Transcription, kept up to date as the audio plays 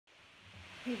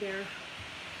Hey there.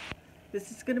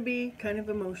 This is going to be kind of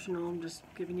emotional. I'm just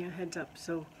giving you a heads up.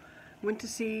 So, went to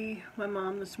see my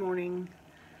mom this morning.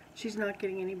 She's not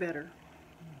getting any better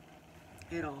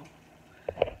at all.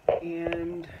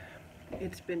 And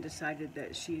it's been decided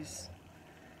that she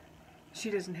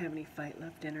doesn't have any fight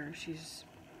left in her.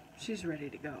 She's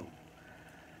ready to go.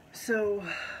 So,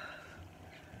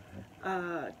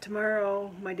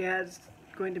 tomorrow my dad's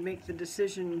going to make the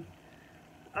decision.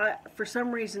 For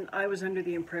some reason, I was under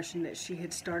the impression that she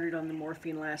had started on the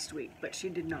morphine last week, but she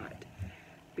did not.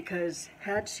 Because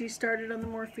had she started on the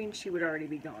morphine, she would already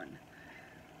be gone.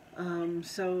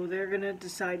 So they're going to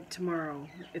decide tomorrow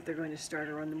if they're going to start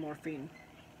her on the morphine.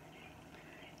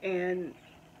 And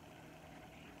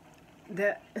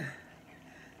that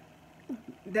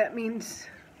means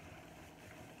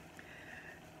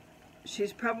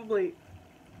she's probably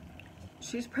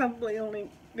only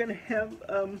going to have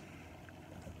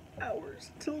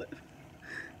hours to live.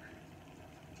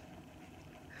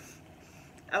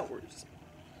 Hours,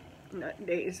 not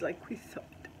days like we thought.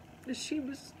 She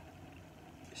was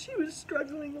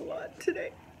struggling a lot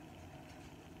today,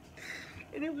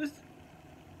 and it was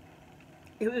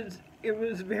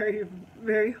very,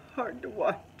 very hard to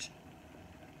watch.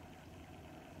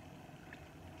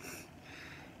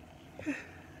 It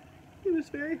was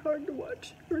very hard to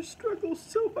watch her struggle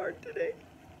so hard today.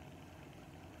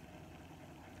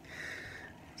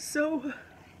 So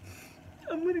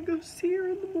I'm gonna go see her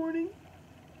in the morning.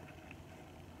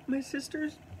 My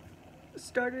sisters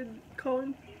started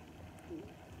calling,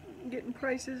 getting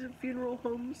prices at funeral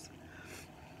homes.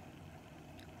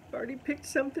 I've already picked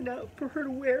something out for her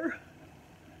to wear.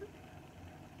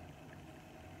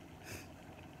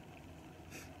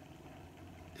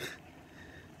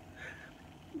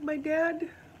 My dad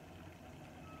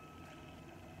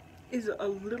is a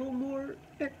little more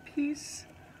at peace.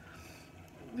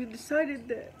 We decided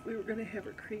that we were going to have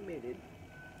her cremated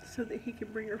so that he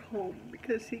can bring her home,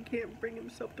 because he can't bring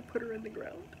himself to put her in the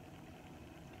ground.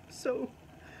 So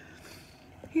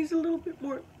he's a little bit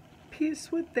more at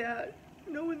peace with that,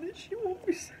 knowing that she won't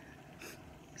be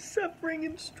suffering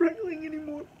and struggling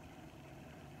anymore.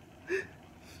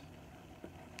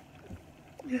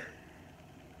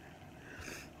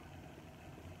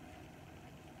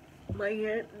 My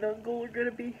aunt and uncle are going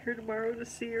to be here tomorrow to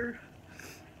see her.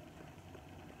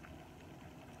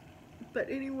 But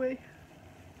anyway,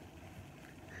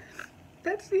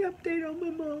 that's the update on my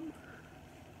mom.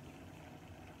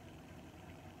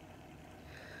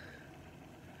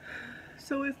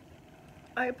 So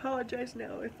I apologize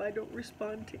now if I don't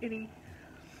respond to any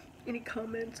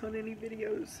comments on any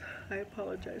videos. I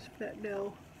apologize for that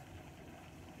now.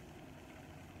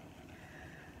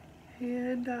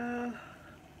 And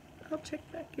I'll check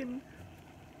back in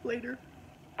later.